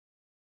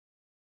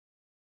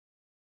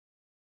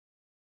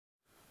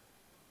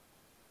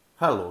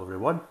Hello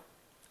everyone,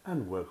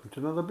 and welcome to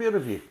another beer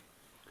review.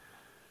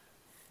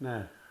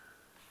 Now,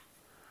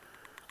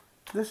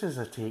 this is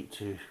a take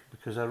two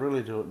because I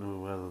really don't know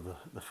whether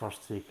the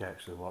first take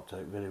actually worked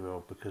out very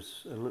well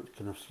because it looked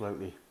kind of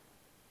slightly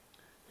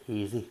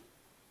hazy,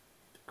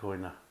 to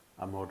coin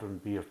a modern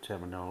beer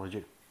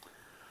terminology.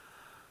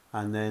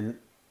 And then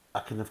I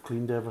kind of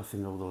cleaned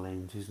everything, all the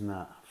lenses and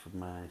that,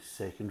 from my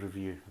second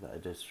review that I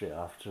did straight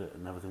after it,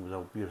 and everything was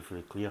all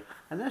beautifully clear.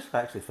 And this,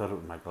 I actually thought it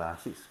was my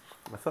glasses.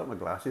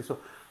 So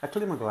I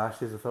cleaned my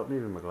glasses. I thought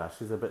maybe my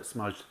glasses are a bit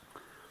smudged.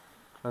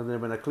 And then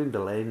when I cleaned the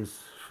lens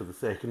for the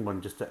second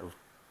one, just per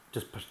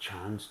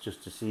chance,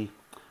 just to see,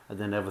 and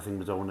then everything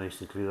was all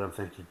nice and clear, I'm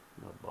thinking,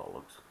 oh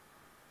bollocks,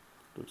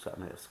 looks like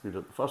I might have screwed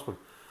up the first one.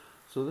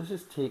 So this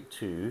is take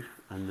two,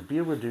 and the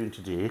beer we're doing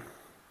today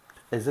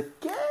is a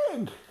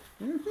keg.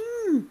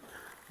 And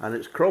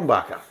it's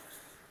Krombacher.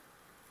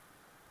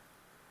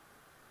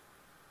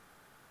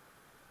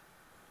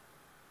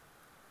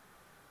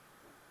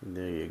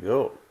 There you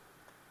go.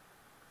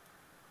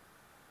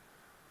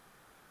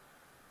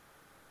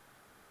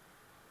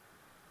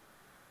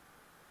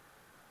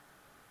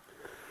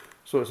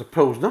 So it's a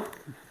Pilsner.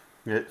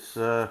 It's,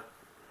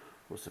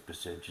 what's the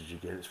percentage you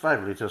get? It's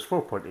 5 litres,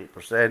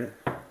 4.8%.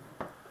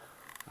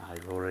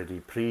 I've already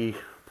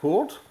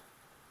pre-poured.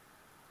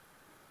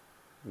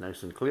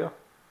 Nice and clear.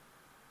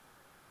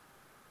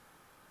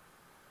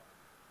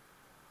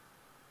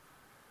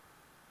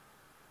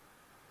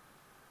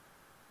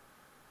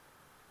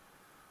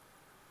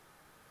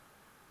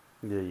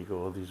 There you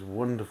go, all these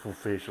wonderful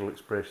facial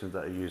expressions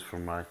that I use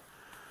from my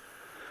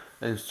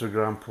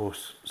Instagram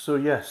posts. So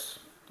yes,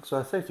 so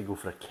I decided to go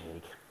for a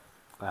keg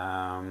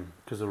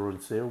because they're on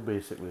sale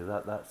basically.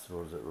 That's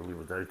what it really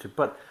was down to.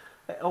 But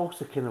it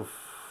also kind of,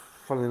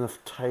 funnily enough,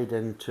 tied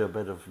into a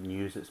bit of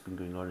news that's been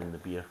going on in the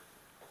beer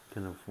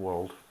kind of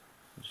world,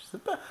 which is a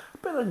bit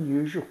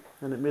unusual,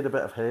 and it made a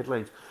bit of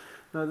headlines.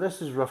 Now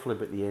this is roughly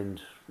about the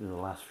end, the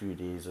last few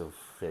days of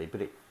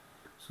February.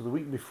 So the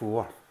week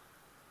before,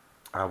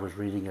 I was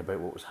reading about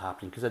what was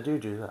happening, because I do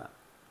that.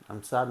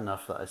 I'm sad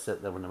enough that I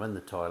sit there when I'm in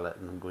the toilet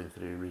and I'm going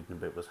through reading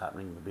about what's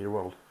happening in the beer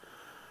world.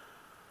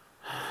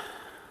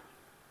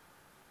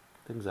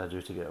 Things I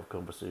do to get off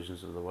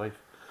conversations with the wife.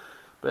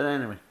 But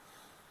anyway,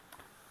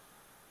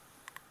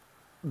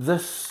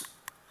 this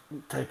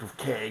type of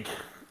keg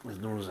is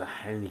known as a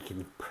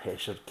Heineken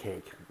pressure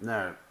keg.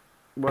 Now,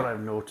 what I've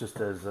noticed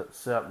is that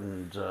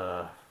certain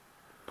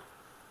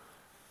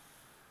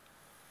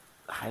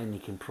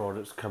Heineken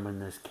products come in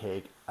this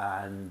keg,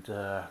 and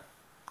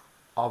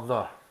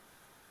other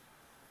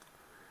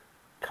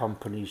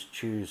companies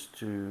choose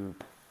to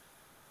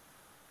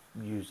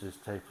use this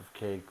type of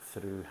keg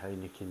through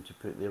Heineken to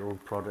put their own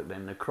product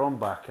in. Now,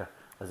 Krombacher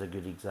is a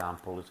good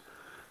example.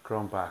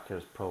 Krombacher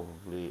is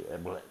probably,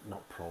 well,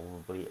 not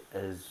probably, it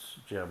is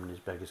Germany's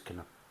biggest kind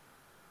of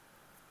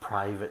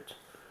private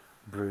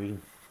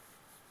brewing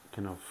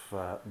kind of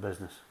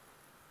business.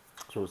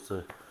 So it's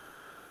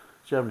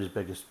Germany's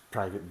biggest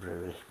private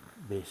brewery,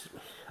 basically,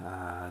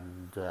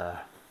 and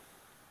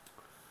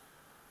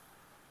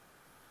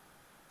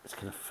it's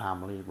kind of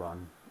family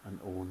run and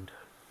owned,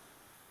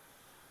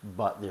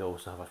 but they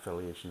also have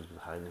affiliations with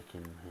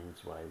Heineken,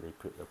 hence why they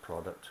put their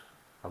product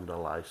under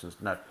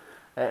license. Now,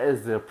 it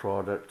is their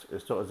product.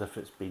 It's not as if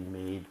it's been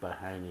made by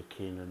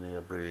Heineken and their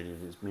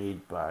breweries. It's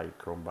made by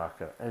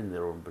Krombacher in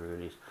their own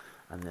breweries,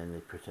 and then they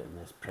put it in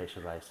this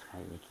pressurised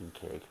Heineken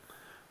keg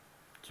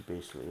to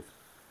basically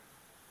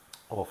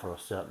offer a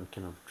certain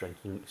kind of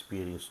drinking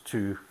experience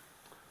to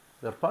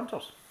their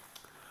punters.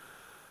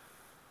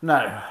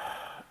 Now,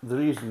 the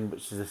reason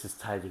which this is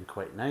tied in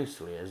quite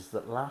nicely is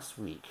that last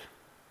week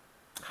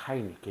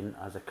Heineken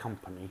as a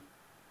company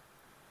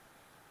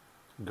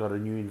got a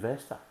new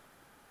investor,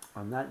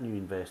 and that new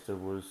investor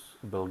was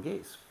Bill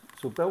Gates.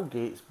 So Bill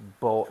Gates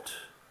bought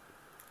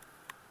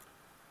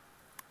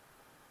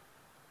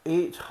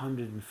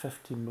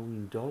 $850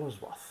 million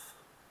worth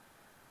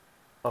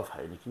of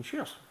Heineken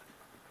shares.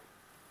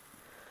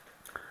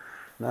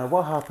 Now,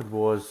 what happened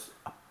was,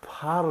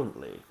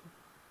 apparently,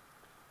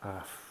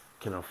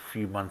 kind of a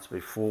few months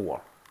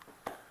before,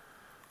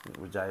 I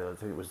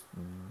think it was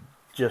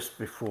just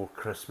before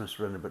Christmas,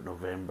 around about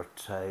November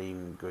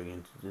time, going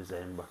into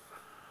December,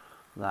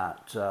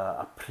 that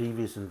a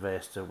previous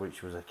investor,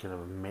 which was a kind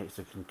of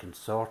Mexican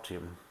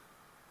consortium,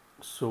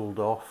 sold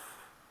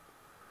off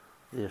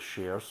their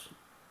shares,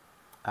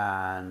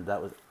 and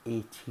that was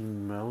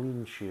 18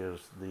 million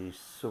shares they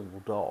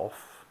sold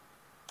off.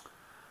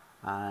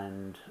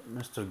 And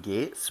Mr.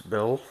 Gates,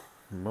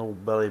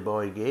 Billy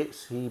Boy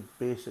Gates, he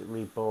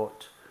basically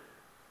bought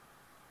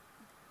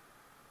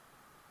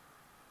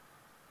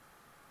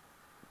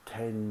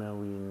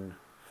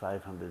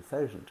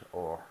 10,500,000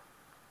 or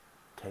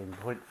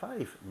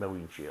 10.5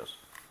 million shares.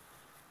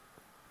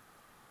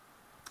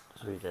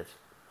 So he did,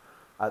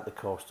 at the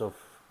cost of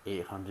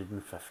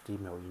 $850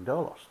 million.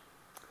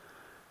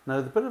 Now,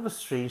 the bit of a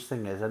strange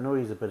thing is, I know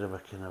he's a bit of a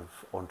kind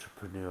of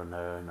entrepreneur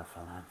now and a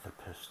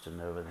philanthropist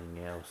and everything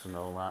else and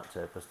all that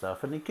type of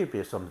stuff, and he could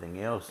be something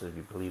else if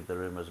you believe the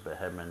rumours about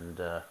him and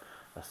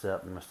a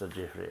certain Mr.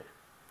 Jeffrey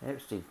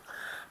Epstein.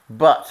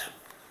 But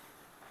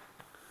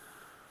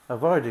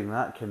avoiding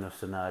that kind of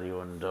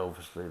scenario, and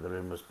obviously the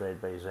rumour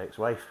spread by his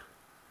ex-wife,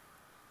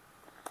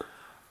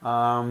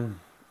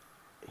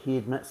 he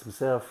admits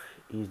himself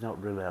he's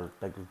not really a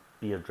big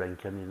beer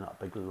drinker and he's not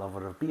a big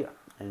lover of beer.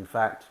 In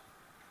fact,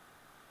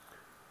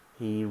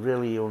 he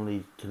really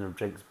only kind of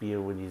drinks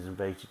beer when he's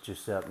invited to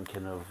certain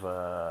kind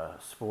of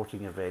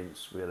sporting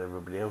events where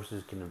everybody else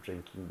is kind of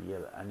drinking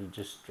beer, and he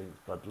just drinks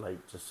Bud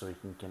Light just so he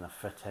can kind of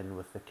fit in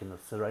with the kind of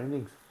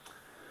surroundings.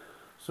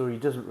 So he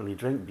doesn't really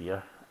drink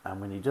beer, and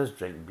when he does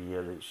drink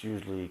beer, it's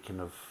usually kind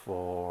of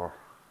for,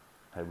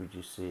 how would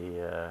you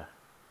say,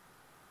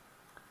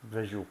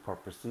 visual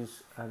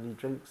purposes, and he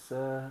drinks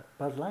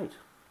Bud Light.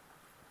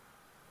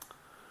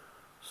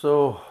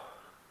 So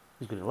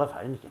he's going to love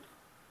Heineken.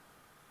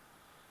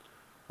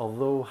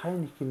 Although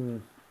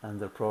Heineken and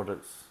their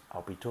products,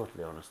 I'll be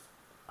totally honest,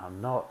 are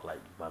not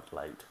like Bud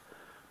Light,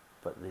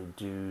 but they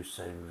do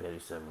sound very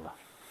similar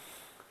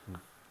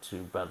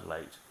to Bud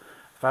Light.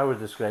 If I were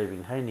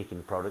describing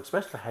Heineken products,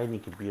 especially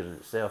Heineken beer in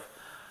itself,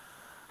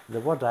 the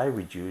word I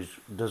would use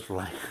does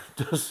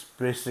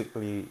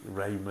basically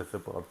rhyme with the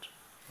word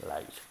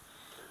light.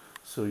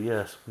 So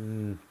yes,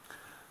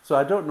 so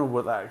I don't know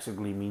what that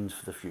actually means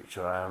for the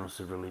future. I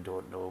honestly really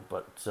don't know.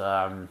 But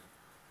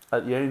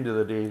at the end of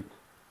the day,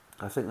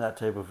 I think that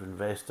type of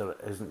investor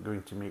isn't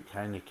going to make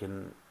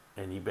Heineken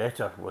any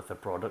better with their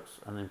products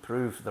and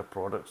improve their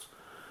products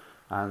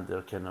and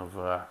their kind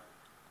of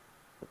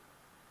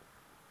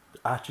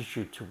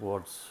attitude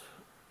towards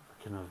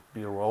the kind of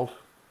beer world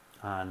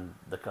and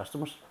the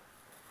customers.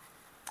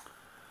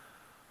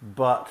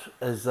 But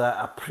is that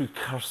a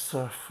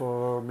precursor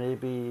for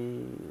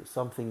maybe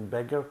something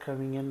bigger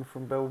coming in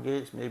from Bill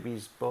Gates? Maybe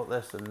he's bought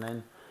this and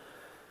then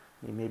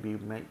he maybe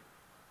might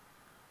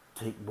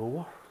take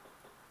more.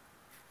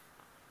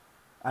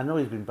 I know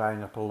he's been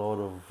buying up a lot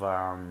of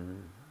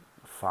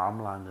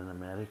farmland in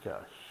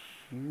America,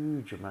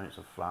 huge amounts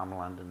of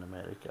farmland in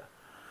America,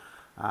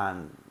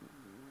 and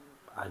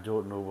I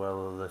don't know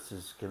whether this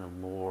is kind of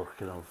more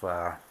kind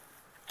of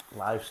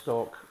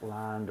livestock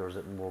land, or is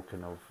it more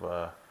kind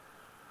of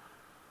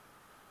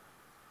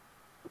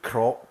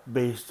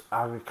crop-based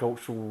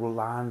agricultural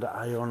land.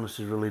 I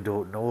honestly really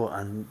don't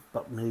know,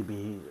 but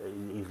maybe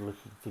he's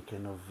looking to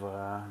kind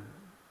of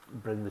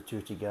bring the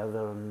two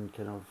together and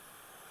kind of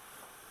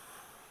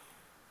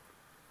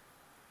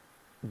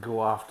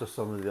go after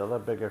some of the other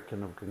bigger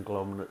kind of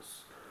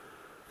conglomerates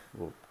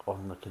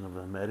on the kind of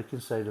the American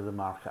side of the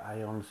market.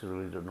 I honestly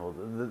really don't know.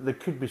 There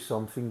could be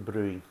something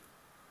brewing,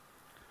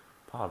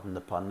 pardon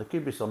the pun, there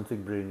could be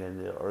something brewing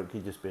in there, or it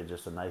could just be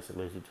just an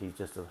isolated, he's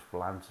just a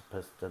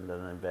philanthropist and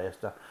an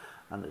investor,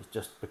 and it's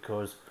just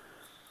because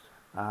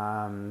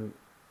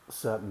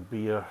certain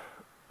beer,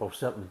 or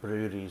certain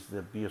breweries,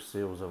 their beer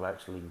sales have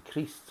actually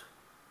increased.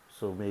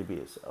 So maybe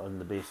it's on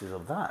the basis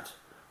of that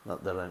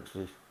they're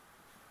actually,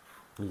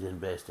 he's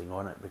investing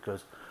on it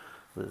because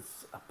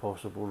there's a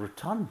possible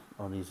return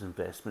on his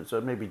investment. So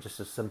it may be just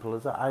as simple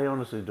as that. I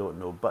honestly don't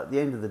know. But at the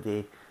end of the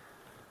day,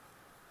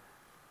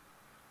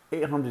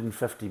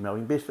 850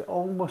 million, basically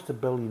almost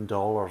 $1 billion,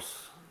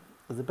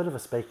 is a bit of a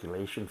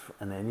speculation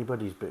in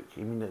anybody's book.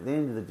 I mean, at the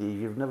end of the day,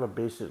 you've never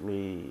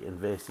basically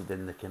invested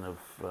in the kind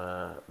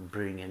of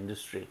brewing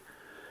industry.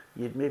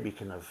 You'd maybe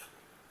kind of,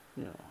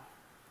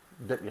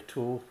 dip your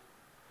toe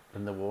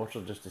in the water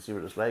just to see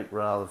what it's like,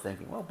 rather than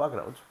thinking, well, bugger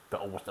it, let's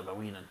put almost $1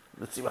 billion in,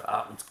 let's see what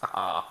happens.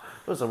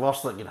 What's the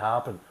worst that could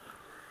happen?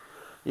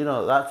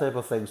 That type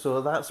of thing.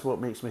 So that's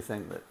what makes me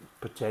think that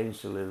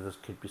potentially there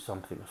could be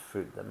something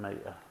afoot that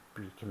might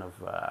be kind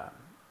of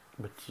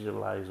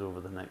materialise over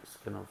the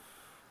next kind of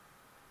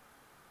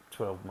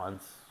 12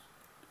 months,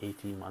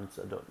 18 months,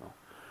 I don't know.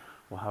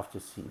 We'll have to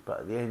see.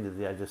 But at the end of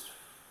the day, I just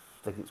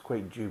think it's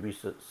quite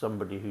dubious that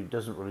somebody who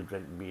doesn't really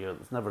drink beer,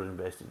 that's never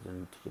invested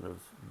in kind of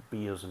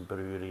beers and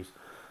breweries,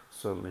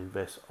 suddenly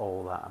invests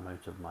all that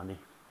amount of money.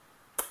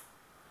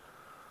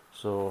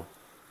 So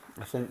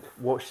I think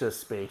watch this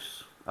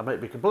space. I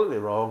might be completely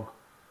wrong,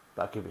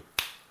 but I could be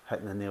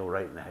hitting the nail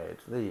right in the head.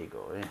 There you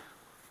go, eh?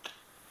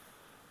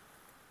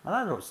 And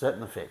I don't sit in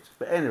the fence.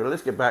 But anyway,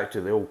 let's get back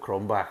to the old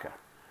Krombacher.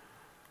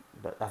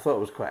 But I thought it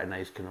was quite a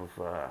nice kind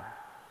of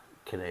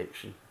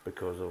connection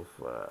because of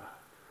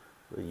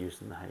the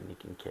use in the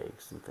Heineken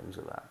kegs and things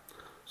like that.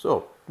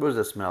 So, what does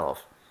it smell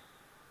of?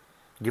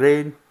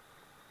 Grain,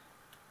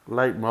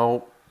 light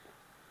malt,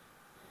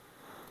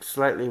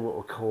 slightly what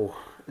we call,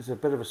 it's a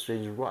bit of a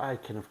strange, what I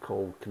kind of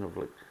call kind of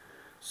like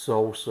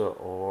salsa,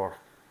 or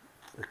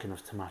the kind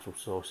of tomato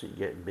sauce that you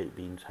get in baked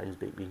beans, Heinz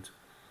baked beans.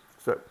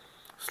 So,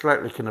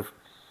 slightly kind of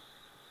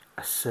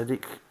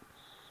acidic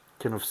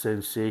kind of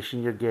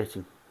sensation you're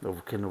getting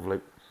of kind of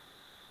like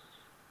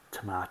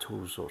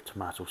tomatoes or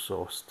tomato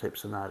sauce type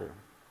scenario,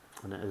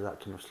 and it is that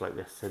kind of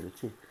slightly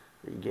acidity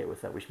that you get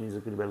with that, which means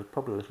there's going to be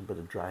probably a little bit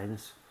of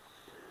dryness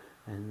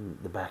in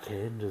the back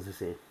end, as they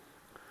say.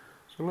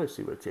 So let's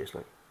see what it tastes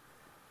like.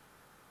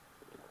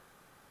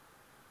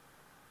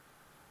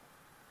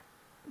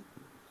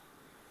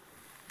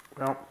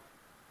 Well,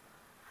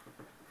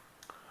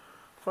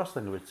 first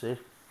thing I would say,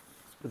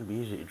 it's going to be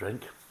easy to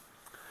drink.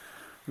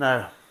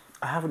 Now,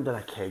 I haven't done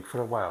a keg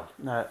for a while.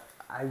 Now,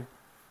 I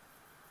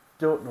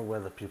don't know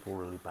whether people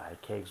really buy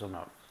kegs or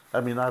not.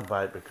 I mean, I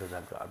buy it because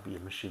I've got a beer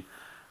machine,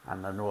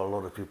 and I know a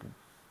lot of people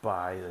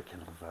buy the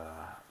kind of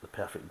the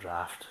perfect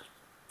draft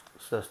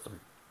system,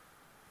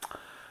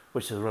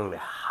 which is really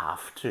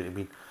have to. I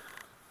mean,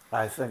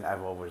 I think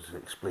I've always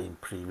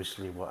explained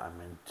previously what I'm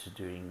into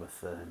doing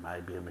with my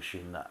beer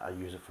machine, that I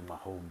use it for my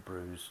home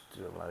brews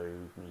to allow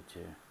me to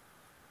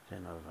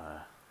kind of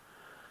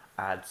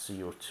add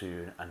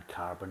CO2 and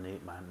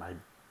carbonate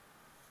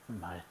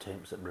my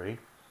attempts at brewing.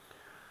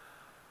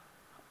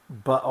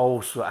 But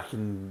also I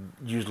can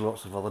use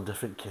lots of other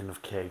different kind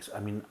of kegs. I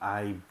mean,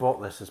 I bought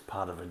this as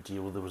part of a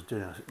deal. There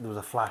was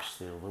a flash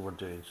sale they were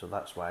doing, so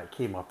that's why it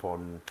came up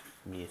on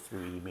me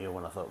through email,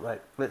 and I thought,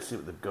 right, let's see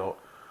what they've got.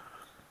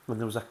 And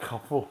there was a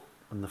couple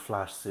on the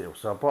flash sale,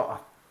 so I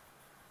bought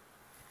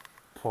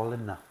a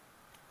Paulina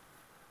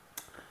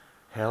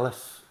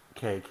Hellas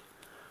keg.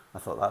 I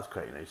thought that's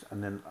quite nice,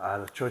 and then I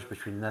had a choice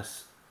between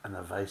this and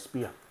a Weiss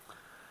beer.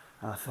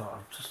 And I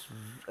thought,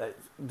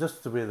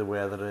 just the way the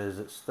weather is,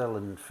 it's still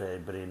in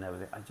February and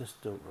everything, I just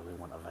don't really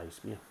want a Weiss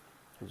beer.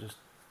 I just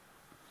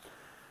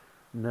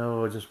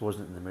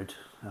wasn't in the mood.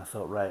 And I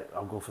thought, right,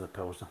 I'll go for the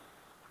Pilsner.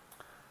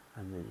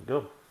 And there you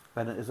go.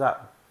 And it is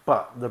that.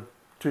 But there are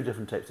two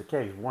different types of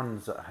kegs.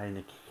 One's a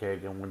Heineken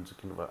keg and one's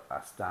kind of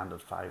a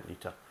standard 5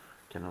 litre,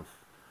 kind of,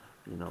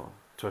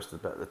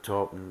 twisted bit at the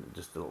top and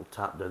just a little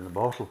tap down the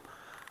bottle.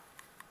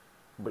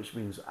 Which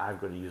means I've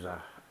got to use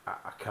a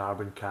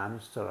carbon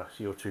canister, a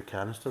CO2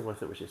 canister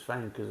with it, which is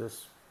fine because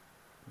this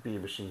beer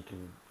machine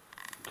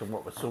can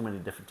work with so many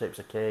different types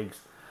of kegs.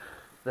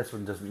 This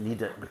one doesn't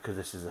need it because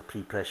this is a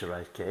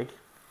pre-pressurised keg.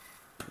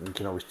 You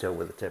can always tell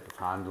with the type of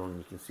handle, and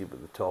you can see what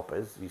the top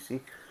is, you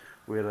see.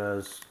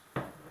 Whereas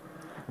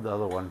the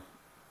other one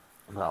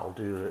that I'll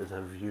do as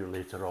a review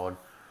later on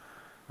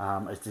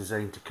is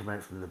designed to come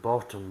out from the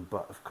bottom,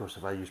 but of course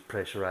if I use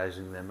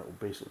pressurising, then it will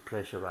basically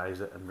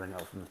pressurise it and bring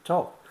it up from the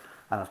top.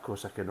 And of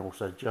course I can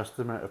also adjust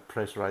the amount of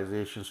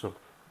pressurisation, so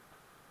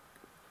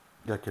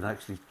I can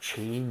actually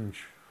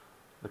change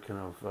the kind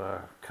of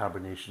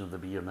carbonation of the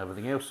beer and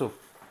everything else. So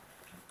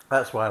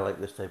that's why I like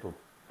this type of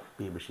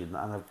beer machine.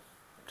 And I've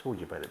told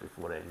you about it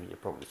before anyway. You're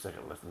probably sick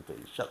of listening to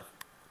it. Shut the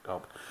fuck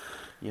up.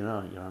 You're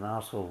an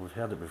arsehole. We've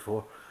heard it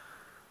before.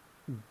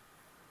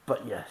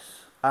 But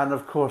yes. And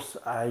of course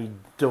I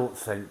don't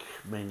think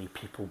many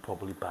people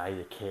probably buy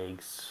the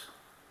kegs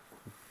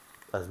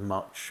as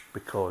much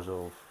because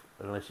of,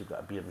 unless you've got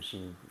a beer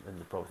machine, then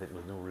they probably think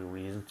there's no real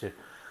reason to.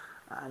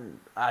 And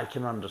I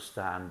can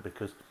understand,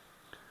 because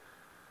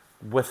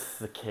with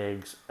the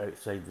kegs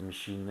outside the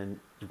machine,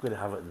 then you've got to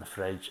have it in the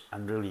fridge,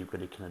 and really you've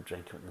got to kind of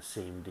drink it on the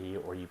same day,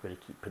 or you've got to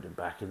keep putting it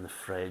back in the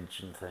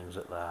fridge and things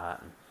like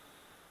that.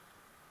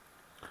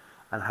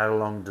 And how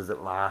long does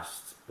it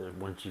last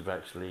once you've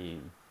actually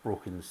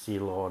broken the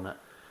seal on it,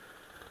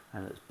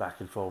 and it's back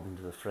and forth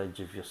into the fridge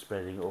if you're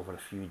spreading it over a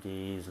few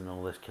days and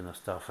all this kind of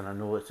stuff. And I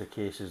know it's a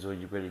case as though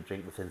you've got to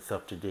drink within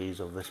 30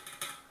 days of this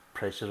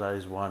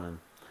pressurised one, and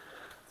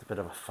it's a bit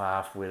of a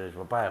faff, whereas if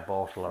I buy a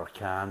bottle or a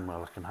can,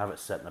 well, I can have it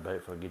sitting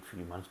about for a good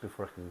few months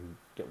before I can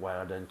get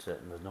wired into it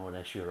and there's no an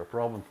issue or a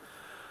problem.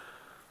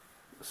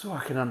 So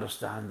I can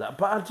understand that,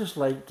 but I just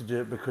like to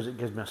do it because it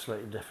gives me a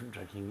slightly different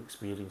drinking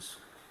experience.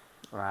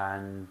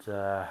 And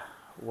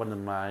one of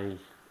my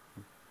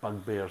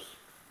bugbears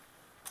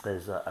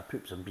is I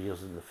put some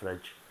beers in the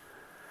fridge,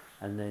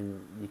 and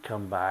then you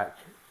come back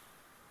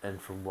in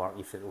from work,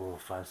 you think, oh, I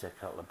fancy a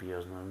couple of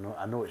beers, and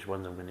I know which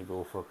ones I'm going to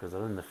go for because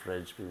they're in the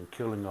fridge, been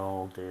cooling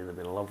all day, they'll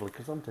be lovely,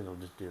 because sometimes I'll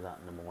just do that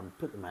in the morning,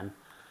 put them in,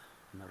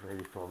 and they're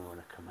ready for me when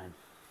I come in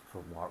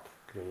from work.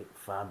 Great,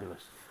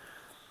 fabulous.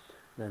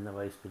 Then the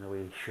wife's been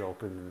away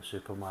shopping in the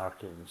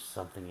supermarket and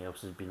something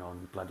else has been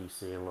on bloody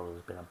sale, or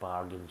there's been a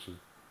bargain, she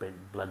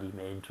went bloody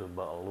mental and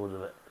bought a load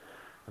of it,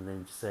 and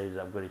then decided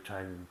I'm going to try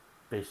and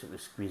basically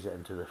squeeze it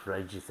into the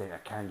fridge. You think, I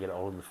can't get it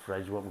all in the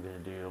fridge, what am I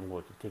going to do? I'm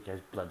going to take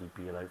his bloody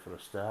beer out for a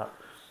start.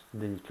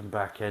 And then you come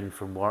back in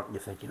from work,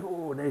 you're thinking,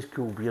 oh, nice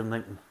cool beer, and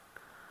thinking,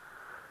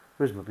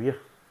 where's my beer?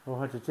 Oh,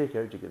 I had to take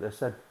it out to get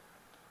this in.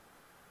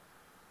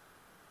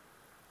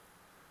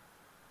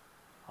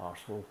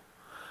 Arsehole.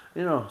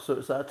 So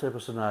it's that type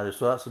of scenario.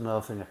 So that's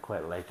another thing I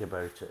quite like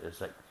about it,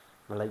 is like,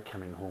 I like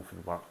coming home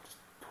from work, just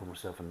pour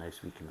myself a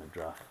nice weekend of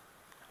draft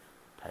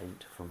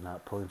pint from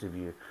that point of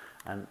view,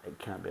 and it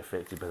can't be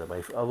affected by the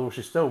wife, although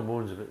she still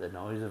moans about the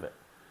noise of it,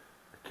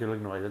 the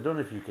cooling noise. I don't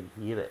know if you can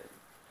hear it,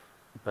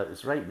 but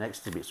it's right next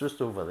to me, it's just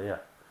over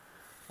there,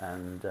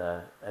 and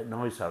it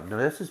annoys her. Now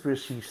this is where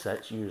she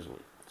sits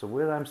usually, so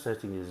where I'm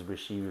sitting is where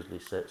she usually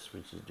sits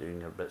when she's doing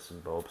her bits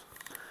and bobs.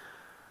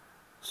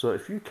 So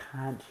if you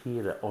can't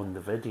hear it on the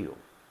video,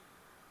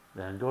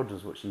 then God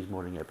knows what she's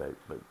moaning about,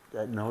 but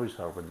it annoys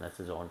her when this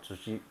is on. So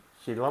she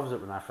loves it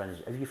when I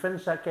finish. Have you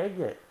finished that keg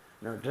yet?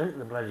 No, drink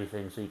the bloody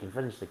thing so you can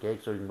finish the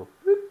cake, so you can go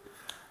whoop,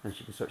 and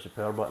she can switch the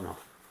power button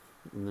off,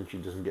 and then she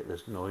doesn't get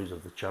this noise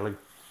of the chilling,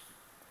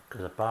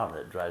 because apparently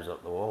it drives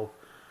up the wall.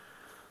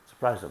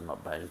 Surprised I'm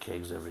not buying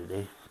kegs every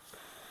day.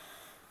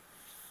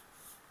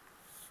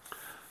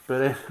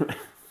 But anyway,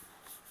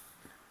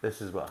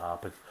 this is what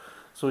happens.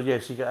 So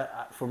yes, you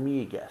get, for me,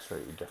 you get a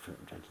slightly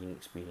different drinking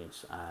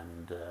experience,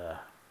 and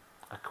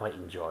I quite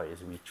enjoy it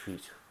as a wee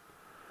treat.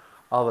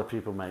 Other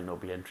people might not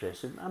be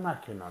interested, and I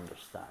can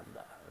understand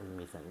that. And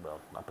you think,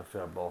 well, I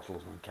prefer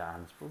bottles and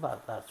cans.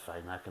 Well, that's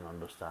fine. I can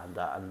understand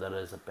that, and there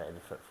is a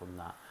benefit from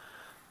that.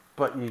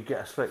 But you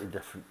get a slightly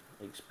different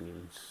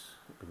experience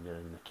when you're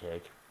in the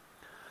keg,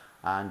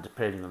 and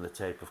depending on the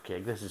type of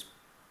keg, this is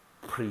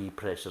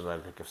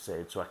pre-pressurized, like I've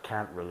said, so I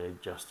can't really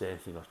adjust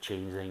anything or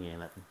change anything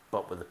in it.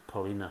 But with the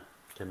Paulina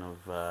kind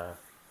of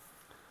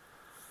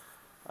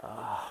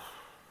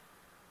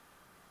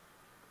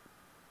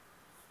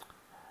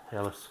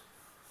Hellas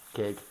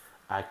keg,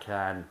 I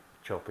can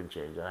chop and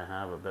change. I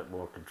have a bit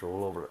more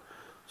control over it,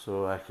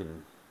 so I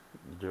can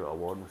do what I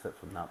want with it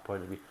from that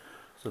point of view.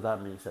 So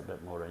that makes it a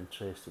bit more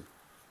interesting,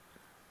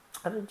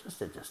 and it's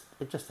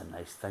just a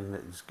nice thing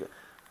that is good.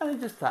 And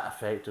it's just that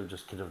effect of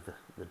just kind of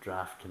the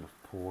draft kind of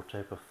pour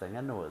type of thing.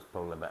 I know it's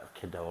probably a bit of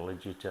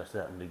kidology to a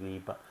certain degree,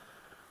 but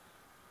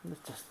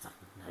it's just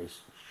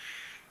nice.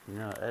 You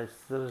know,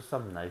 there's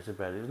something nice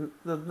about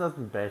it. There's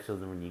nothing better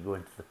than when you go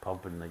into the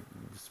pub and like,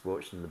 just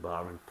watching the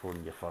barman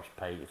pouring your first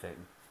pint, you think,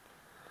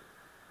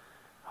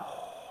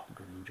 oh, I'm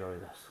going to enjoy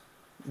this.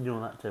 You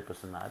know, that type of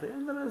scenario.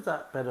 And there is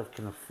that bit of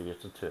kind of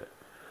theatre to it.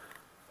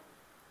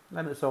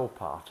 And it's all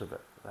part of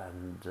it.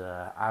 And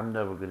I'm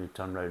never going to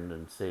turn around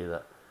and say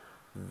that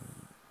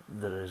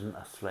there isn't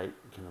a slight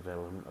kind of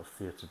element of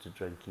theatre to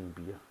drinking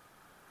beer.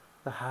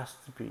 There has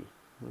to be.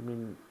 I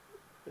mean,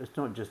 it's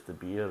not just the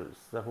beer,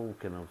 it's the whole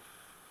kind of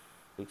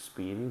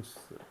experience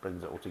that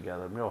brings it all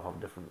together. And we all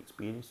have different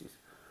experiences.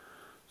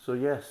 So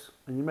yes,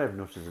 and you may have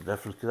noticed the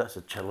difference because that's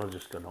a chiller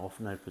just gone off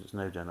now because it's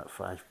now down at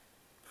 5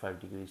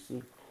 degrees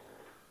C.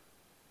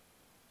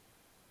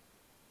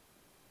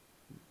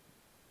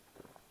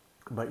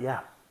 But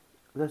yeah,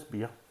 this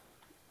beer,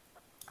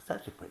 it's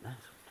actually quite nice.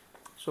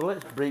 So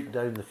let's break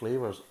down the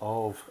flavours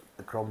of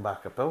the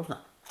Krombacher Pilsner.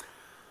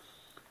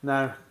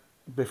 Now,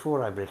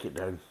 before I break it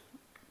down,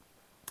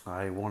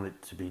 I want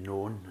it to be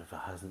known, if it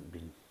hasn't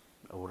been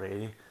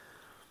already,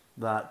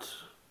 that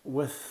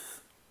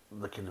with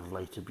the kind of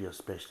lighter beer,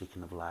 especially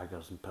kind of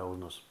lagers and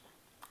pilsners,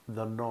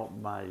 they're not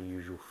my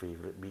usual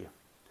favourite beer.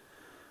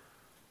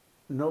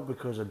 Not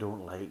because I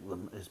don't like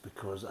them, it's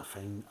because I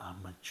find a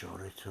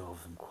majority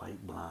of them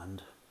quite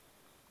bland.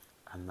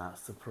 And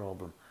that's the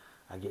problem.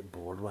 I get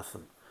bored with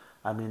them.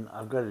 I mean,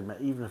 I've got to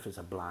admit, even if it's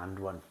a bland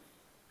one,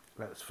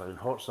 that's fine.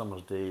 Hot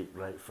summer's day,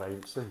 right,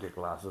 fine. Sink a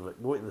glass of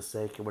it. Go to the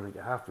second one and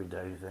get halfway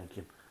down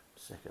thinking, I'm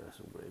sick of this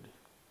already.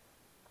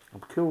 I'm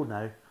cool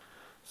now.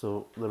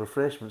 So the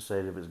refreshment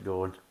side of it's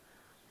gone.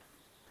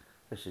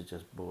 This is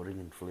just boring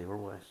and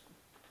flavour-wise.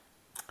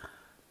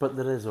 But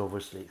there is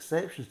obviously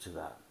exceptions to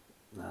that.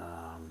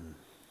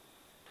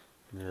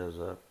 There's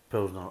a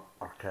Pilsner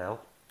Urquell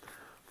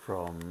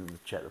from the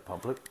Czech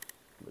Republic,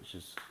 which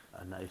is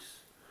a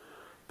nice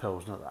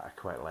Pilsner that I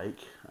quite like,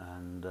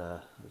 and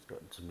it's got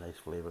some nice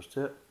flavours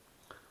to it.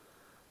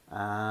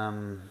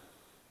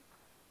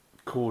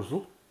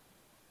 Kozel,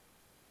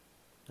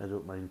 I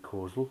don't mind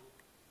Kozel.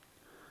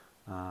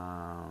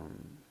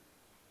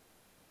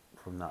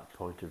 From that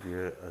point of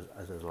view,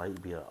 as a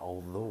light beer,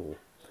 although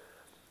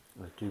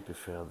I do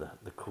prefer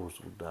the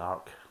Kozel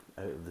Dark.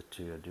 Out of the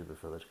two, I do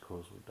prefer the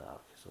Kozel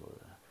Dark. So,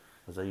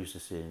 as I used to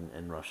say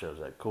in Russia, it's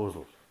like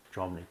Kozel,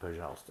 Chomny,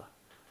 Pожалуйста,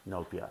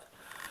 0,5.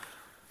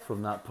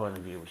 From that point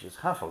of view, which is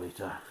half a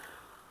litre,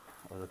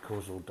 or the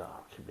Kozel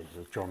Dark,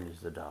 basically Chomny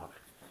is the dark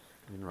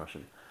in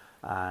Russian,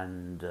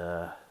 and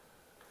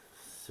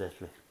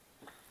Setli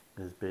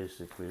is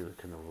basically the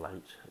kind of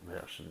light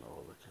version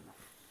of the kind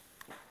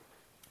of.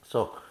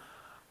 So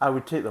I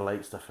would take the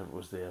light stuff if it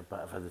was there,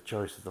 but if I had the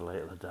choice of the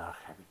light or the dark,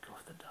 I would go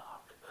for the dark.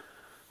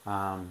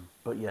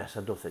 But yes,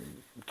 I don't think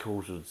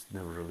Kozel's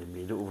never really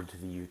made it over to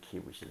the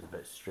UK, which is a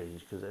bit strange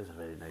because it is a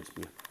very nice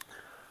beer.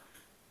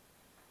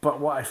 But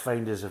what I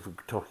find is if we're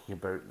talking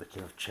about the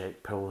kind of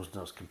Czech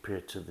Pilsners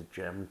compared to the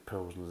German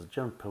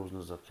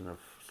Pilsners are kind of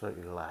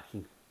slightly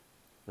lacking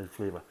in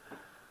flavour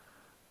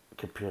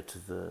compared to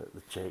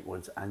the Czech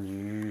ones, and you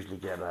usually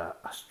get a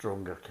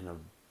stronger kind of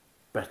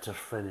bitter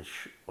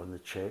finish on the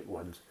Czech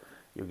ones.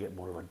 You'll get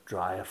more of a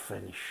drier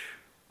finish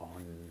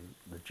on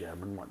the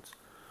German ones.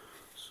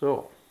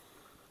 So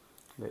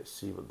let's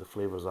see what the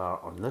flavours are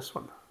on this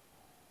one.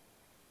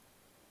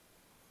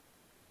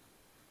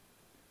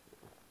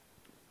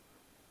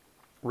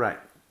 Right,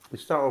 we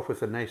start off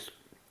with a nice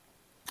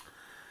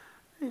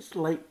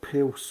light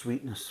pale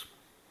sweetness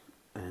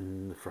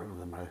in the front of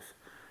the mouth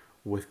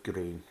with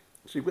grain.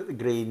 So you've got the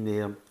grain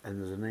there,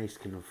 and there's a nice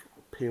kind of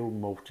pale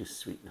malty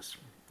sweetness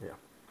there.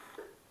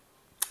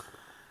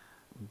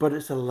 But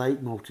it's a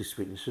light malty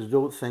sweetness, so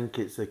don't think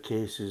it's the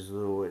case as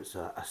though it's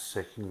a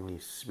sickeningly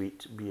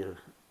sweet beer.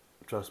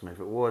 Trust me, if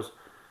it was,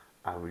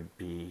 I would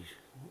be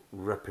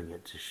ripping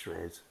it to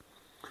shreds,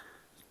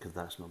 because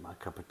that's not my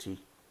cup of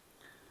tea.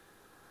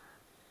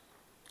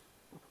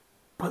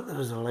 But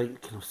there's a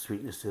light kind of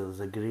sweetness there, there's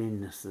a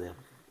grainness there.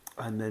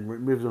 And then when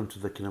it moves on to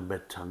the kind of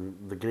mid-tongue,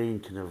 the grain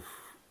kind of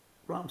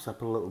ramps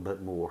up a little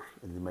bit more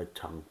in the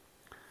mid-tongue,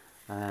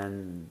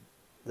 and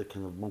the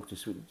kind of malty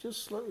sweet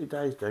just slightly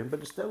dies down, but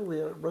it's still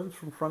there. It runs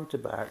from front to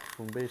back,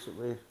 from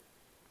basically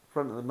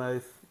front of the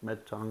mouth,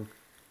 mid-tongue,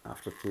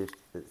 aftertaste.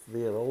 It's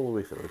there all the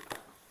way through.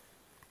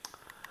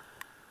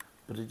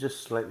 But it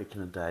just slightly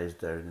kind of dies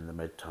down in the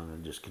mid-tongue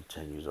and just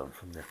continues on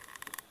from there.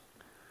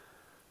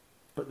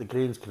 But the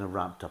grain's kind of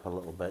ramped up a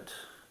little bit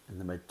in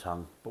the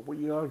mid-tongue. But what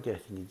you are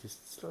getting is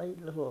just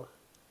slight little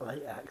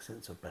light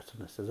accents of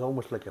bitterness. It's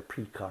almost like a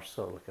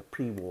precursor, like a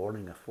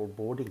pre-warning, a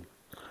foreboding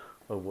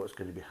of what's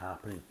going to be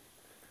happening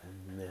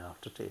in the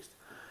aftertaste.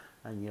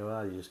 And you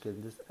are just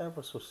getting this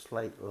ever so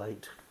slight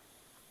light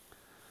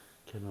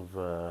kind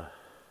of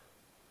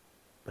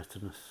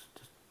bitterness.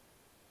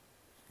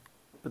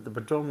 But the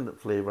predominant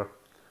flavour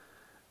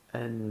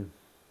in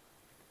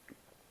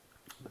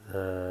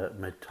the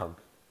mid-tongue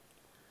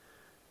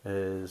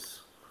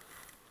is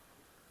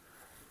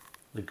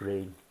the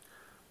grain.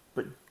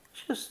 But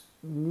just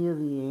near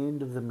the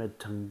end of the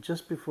mid-tongue,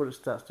 just before it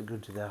starts to go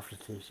into the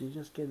aftertaste, you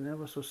just get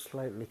ever so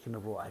slightly kind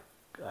of what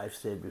I've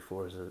said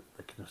before is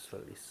the kind of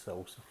slightly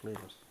salsa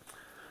flavours.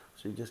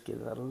 So you just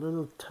get that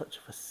little touch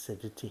of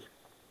acidity,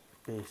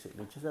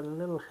 basically, just a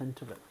little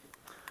hint of it.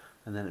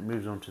 And then it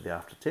moves on to the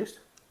aftertaste.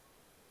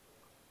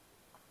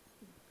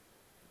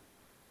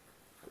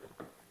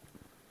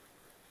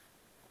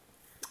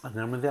 And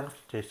then with the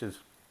aftertaste is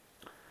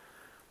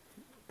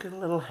get a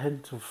little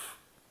hint of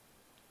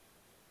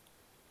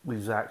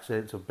these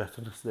accents of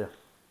bitterness there.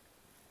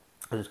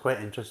 And it's quite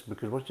interesting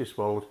because once you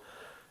swallowed,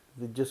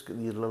 they just get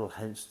these little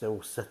hints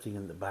still sitting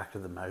in the back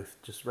of the mouth,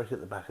 just right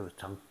at the back of the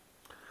tongue.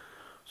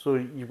 So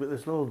you've got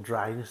this little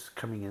dryness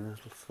coming in, this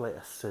slight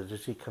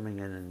acidity coming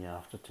in the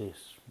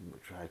aftertaste,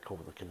 which I call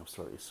the kind of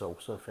slightly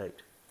salsa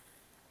effect.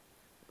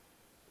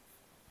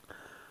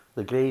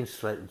 The grain's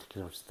starting to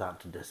kind of start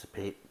to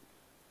dissipate.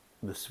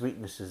 The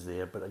sweetness is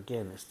there, but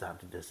again it's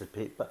starting to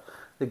dissipate. But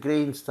the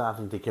grain's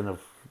starting to kind of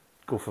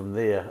go from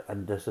there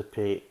and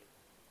dissipate.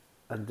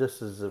 And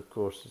this is, of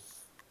course,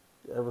 it's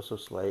ever so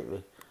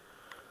slightly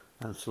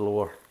and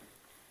slower.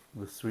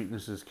 The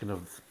sweetness is kind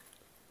of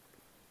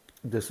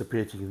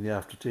dissipating in the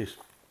aftertaste.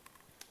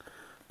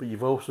 But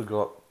you've also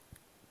got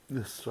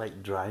this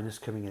slight dryness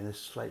coming in,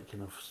 this slightly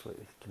kind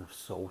of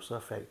salsa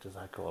effect, as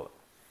I call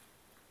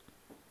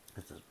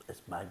it.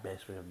 It's my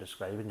best way of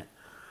describing it.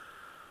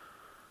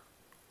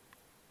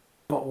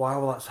 But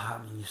while that's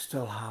happening, you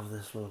still have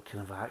this little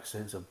kind of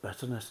accents of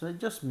bitterness, and it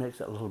just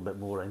makes it a little bit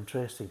more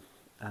interesting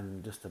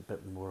and just a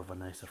bit more of a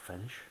nicer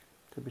finish,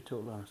 to be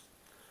totally honest.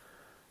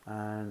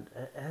 And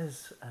it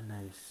is a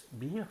nice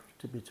beer,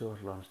 to be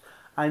totally honest.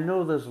 I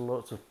know there's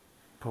lots of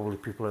probably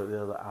people out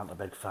there that aren't a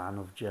big fan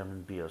of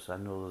German beers. I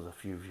know there's a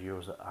few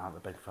viewers that aren't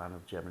a big fan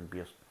of German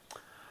beers.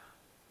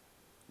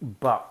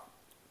 But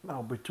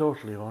I'll be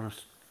totally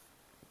honest.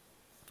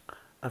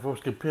 If I was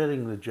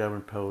comparing the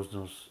German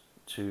Pilsners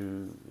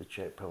to the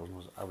Czech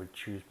Pilsners, I would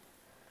choose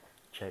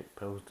Czech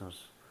Pilsners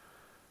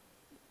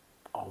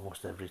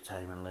almost every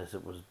time, unless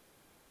it was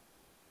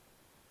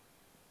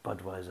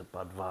Budweiser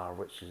Budvar,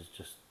 which is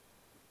just,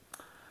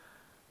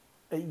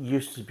 it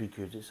used to be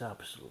good, it's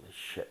absolutely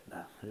shit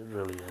now, it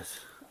really is.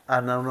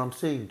 And when I'm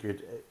saying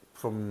good,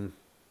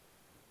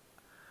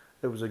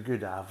 it was a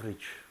good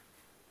average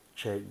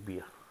Czech beer.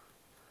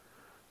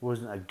 It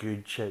wasn't a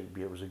good Czech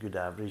beer, it was a good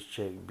average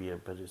Czech beer,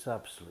 but it's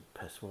absolute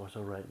piss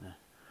water right now.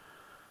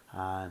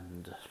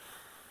 And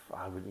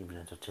I wouldn't even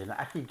entertain it.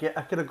 I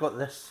could have got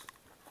this.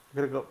 I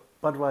could have got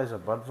Budweiser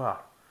Budvar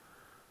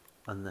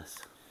on this.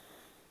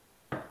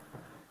 And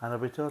I'll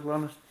be totally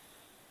honest,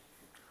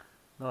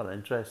 not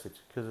interested,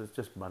 because it's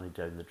just money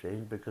down the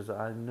drain, because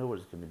I know what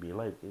it's going to be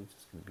like. It's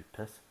just going to be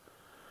piss.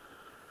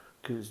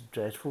 Because it's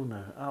dreadful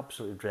now,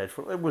 absolutely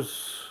dreadful. It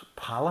was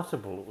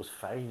palatable, it was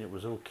fine, it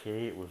was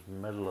okay, it was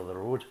middle of the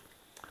road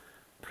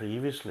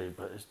previously,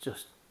 but it's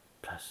just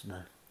piss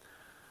now.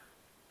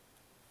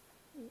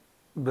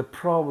 The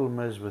problem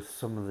is with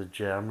some of the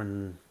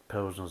German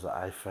Pilsners that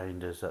I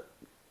find is that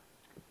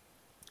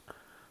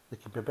they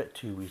can be a bit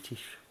too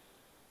wheatish.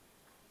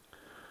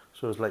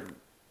 So it's like,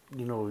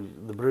 you know,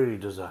 the brewery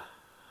does a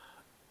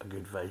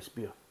good Weiss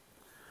beer,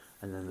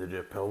 and then they do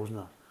a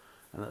Pilsner,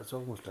 and it's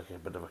almost like a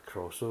bit of a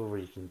crossover.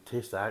 You can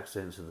taste the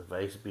accents of the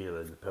Weiss beer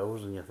and the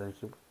Pilsner, and you're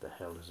thinking, what the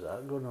hell is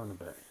that going on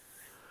about?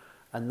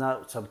 And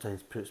that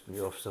sometimes puts me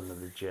off some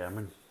of the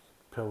German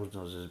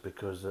Pilsners, is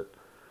because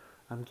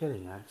I'm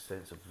getting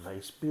accents of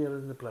Weiss beer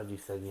in the bloody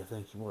thing. You're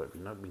thinking, what, have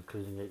you not been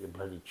cleaning out your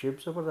bloody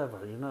tubes or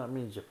whatever? You know what I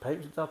mean? Is your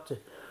pipes dirty?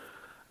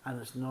 And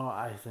it's not,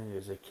 I think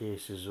it's a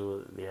case as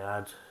though they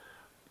add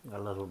a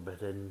little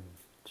bit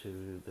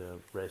into the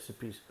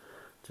recipes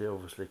to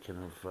obviously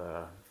kind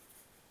of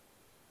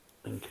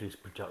increase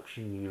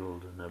production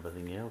yield and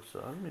everything else.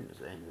 So I mean, at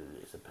the end of the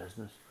day, it's a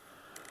business.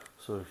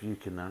 So if you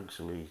can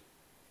actually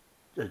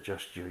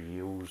adjust your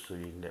yields so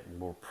you can get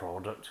more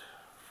product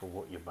for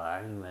what you're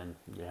buying, then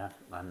yeah,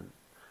 and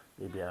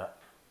maybe a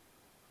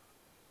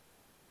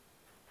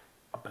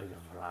bigger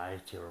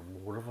variety or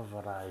more of a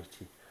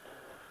variety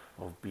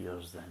of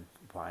beers, then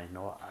why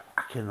not?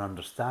 I can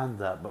understand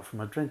that, but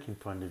from a drinking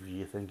point of view,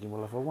 you're thinking,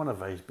 well, if I want a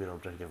Weiss beer, I'll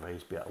drink a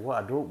Weiss beer.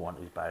 What I don't want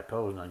is buy a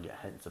Pilsner and get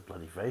hints of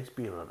bloody Weiss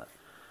beer on it.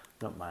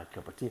 Not my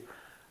cup of tea.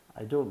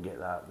 I don't get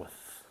that with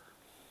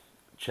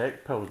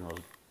Czech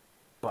Pilsners,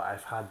 but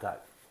I've had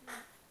that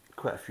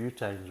quite a few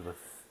times with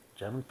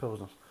German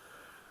Pilsners.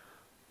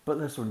 But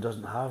this one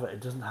doesn't have it.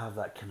 It doesn't have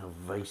that kind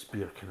of Weiss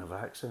beer kind of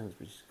accent,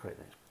 which is quite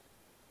nice.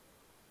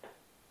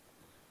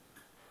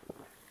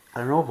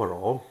 And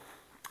overall,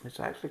 it's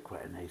actually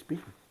quite a nice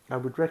beer. I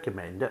would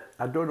recommend it.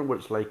 I don't know what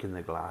it's like in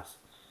the glass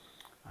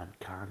and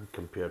can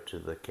compared to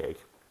the keg.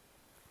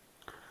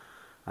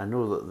 I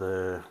know that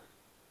the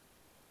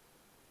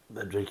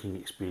drinking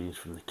experience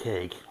from the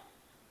keg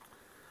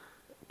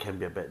can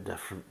be a bit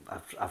different.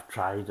 I've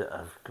tried it.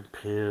 I've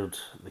compared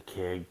the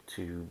keg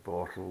to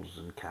bottles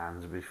and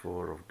cans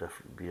before of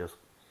different beers,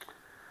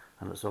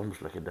 and it's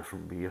almost like a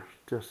different beer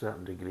to a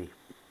certain degree.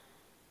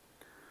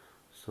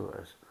 So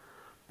it is.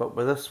 But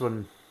with this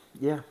one,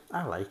 yeah,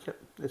 I like it.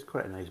 It's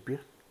quite a nice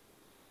beer,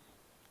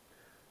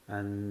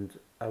 and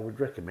I would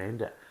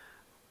recommend it.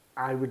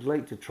 I would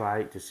like to try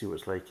it to see what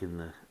it's like in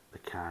the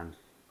can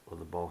or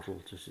the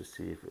bottle, just to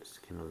see if it's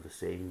kind of the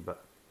same.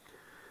 But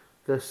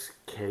this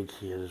keg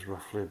here is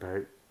roughly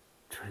about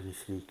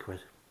 23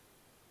 quid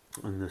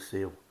on the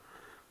sale,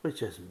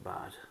 which isn't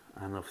bad.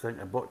 And I think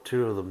I bought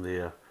 2 of them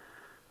there,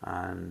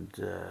 and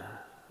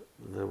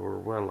they were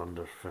well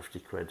under 50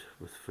 quid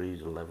with free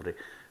delivery.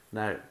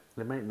 Now,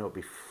 they might not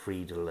be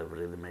free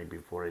delivery, they might be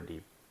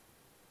already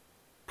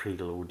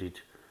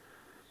preloaded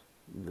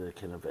the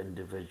kind of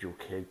individual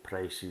keg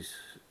prices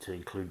to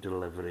include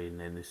delivery, and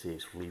then they say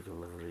it's free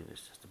delivery, and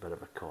it's just a bit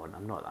of a con.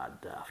 I'm not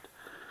that daft.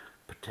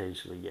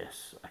 Potentially,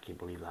 yes, I can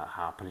believe that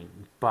happening.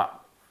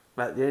 But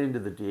at the end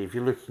of the day, if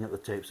you're looking at the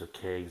types of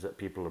kegs that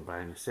people are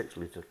buying, a 6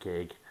 litre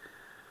keg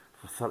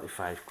for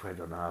 35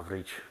 quid on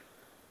average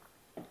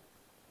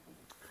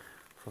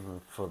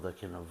for the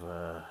kind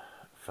of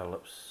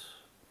Phillips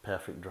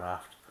Perfect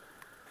Draft,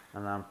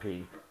 and I'm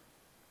paying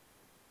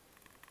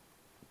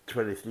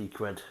 23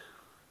 quid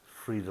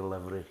free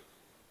delivery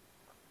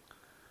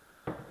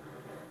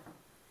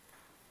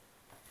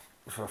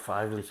for a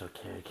 5 litre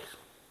keg.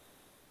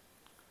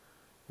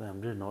 Then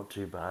I'm doing not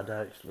too bad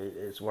actually.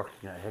 It's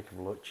working out a heck of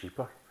a lot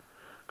cheaper,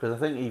 because I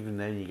think even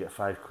then you get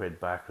 5 quid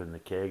back on the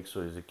keg,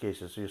 so as the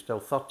case is, so you're still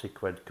 30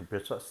 quid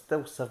compared, so it's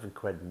still 7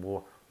 quid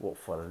more what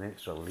for an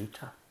extra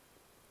litre.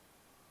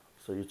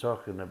 So you're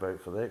talking about,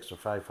 for the extra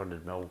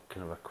 500ml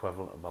kind of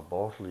equivalent of a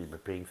bottle, you'd be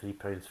paying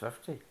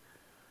 £3.50.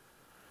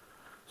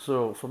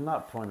 So from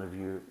that point of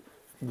view,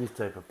 these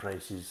type of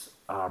prices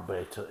are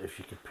better if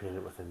you compare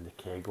it within the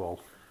keg wall.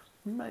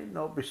 Might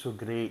not be so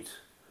great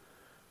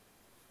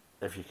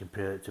if you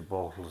compare it to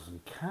bottles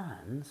and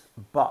cans,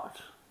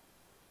 but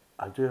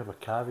I do have a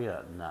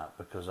caveat in that,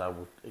 because I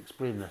will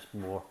explain this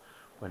more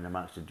when I'm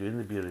actually doing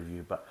the beer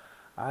review. But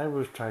I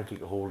was trying to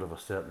get hold of a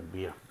certain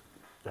beer,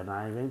 and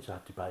I eventually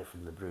had to buy it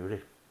from the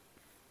brewery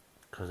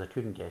because I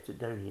couldn't get it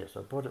down here,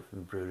 so I bought it from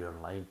the brewery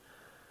online,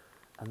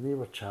 and they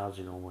were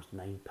charging almost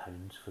 £9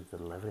 for the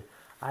delivery.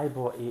 I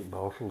bought 8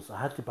 bottles.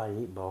 I had to buy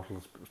 8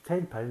 bottles, but it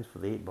was £10 for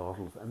the 8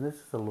 bottles, and this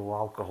is a low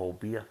alcohol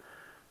beer,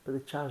 but they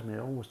charged me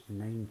almost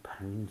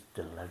 £9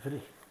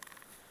 delivery.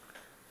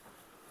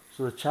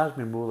 So they charged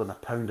me more than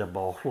 £1 a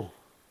bottle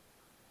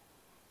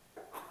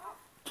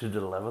to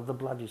deliver the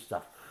bloody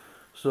stuff.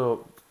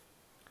 So,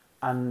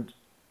 and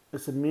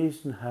it's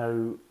amazing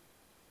how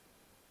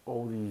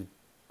all these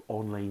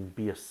online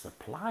beer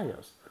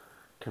suppliers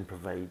can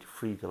provide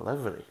free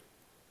delivery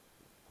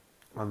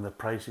and the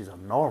prices are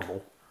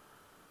normal,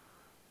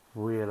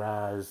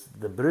 whereas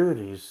the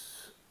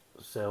breweries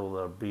sell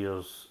their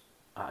beers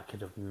at a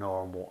kind of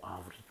normal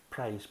average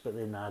price, but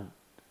then add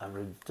a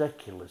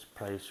ridiculous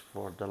price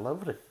for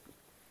delivery.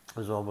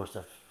 It's almost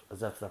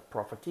as if they're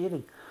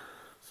profiteering.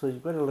 So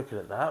you've got to look at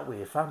it that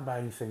way. If I'm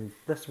buying things,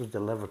 this was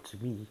delivered to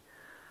me,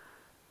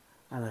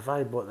 and if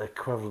I bought the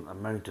equivalent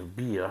amount of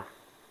beer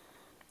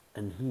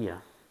in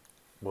here,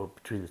 well,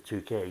 between the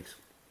 2 kegs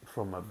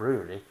from a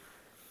brewery,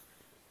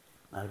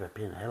 I'd be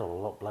paying a hell of a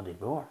lot bloody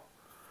more.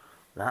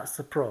 That's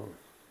the problem.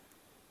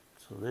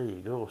 So there you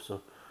go.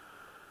 So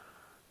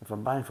if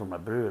I'm buying from a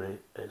brewery,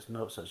 it's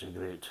not such a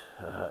great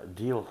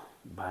deal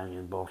buying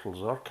in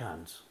bottles or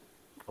cans,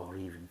 or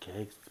even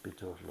kegs, to be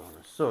totally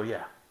honest. So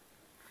yeah,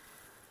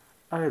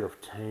 out of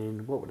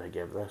 10, what would I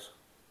give this?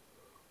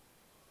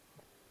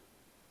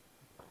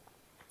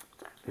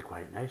 It's actually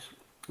quite nice,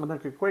 and I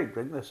could quite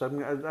drink this. I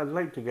mean, I'd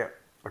like to get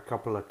a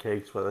couple of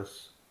kegs for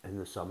this in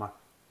the summer.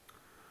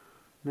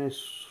 Nice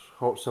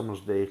hot summer's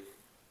day,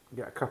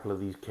 get a couple of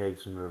these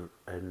kegs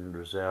in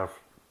reserve.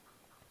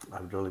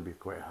 I'd really be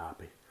quite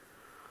happy.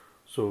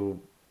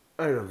 So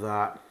out of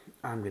that,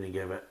 I'm going to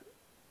give it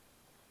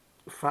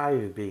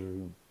 5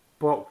 being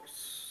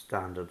box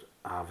standard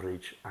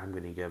average. I'm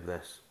going to give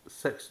this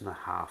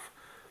 6.5.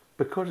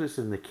 Because it's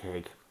in the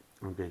keg,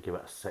 I'm going to give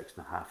it a 6.5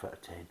 out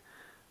of 10.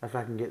 If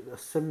I can get a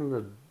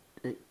similar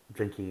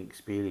drinking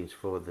experience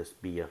for this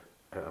beer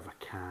out of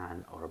a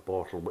can or a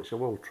bottle, which I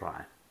will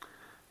try,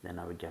 then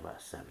I would give it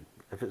a 7.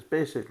 If it's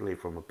basically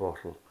from a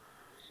bottle,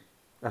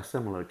 a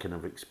similar kind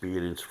of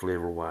experience,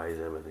 flavour-wise,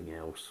 everything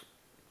else,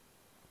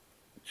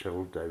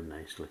 chilled down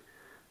nicely,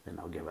 then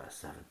I'll give it a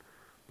 7.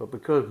 But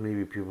because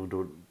maybe people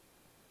don't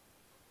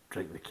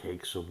drink the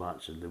kegs so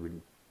much and they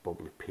wouldn't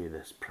probably pay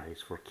this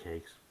price for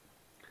kegs,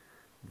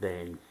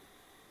 then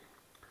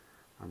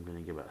I'm going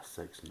to give it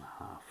a 6.5.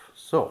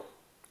 So,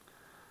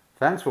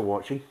 thanks for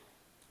watching,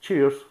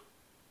 cheers,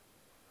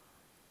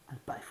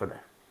 and bye for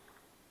now.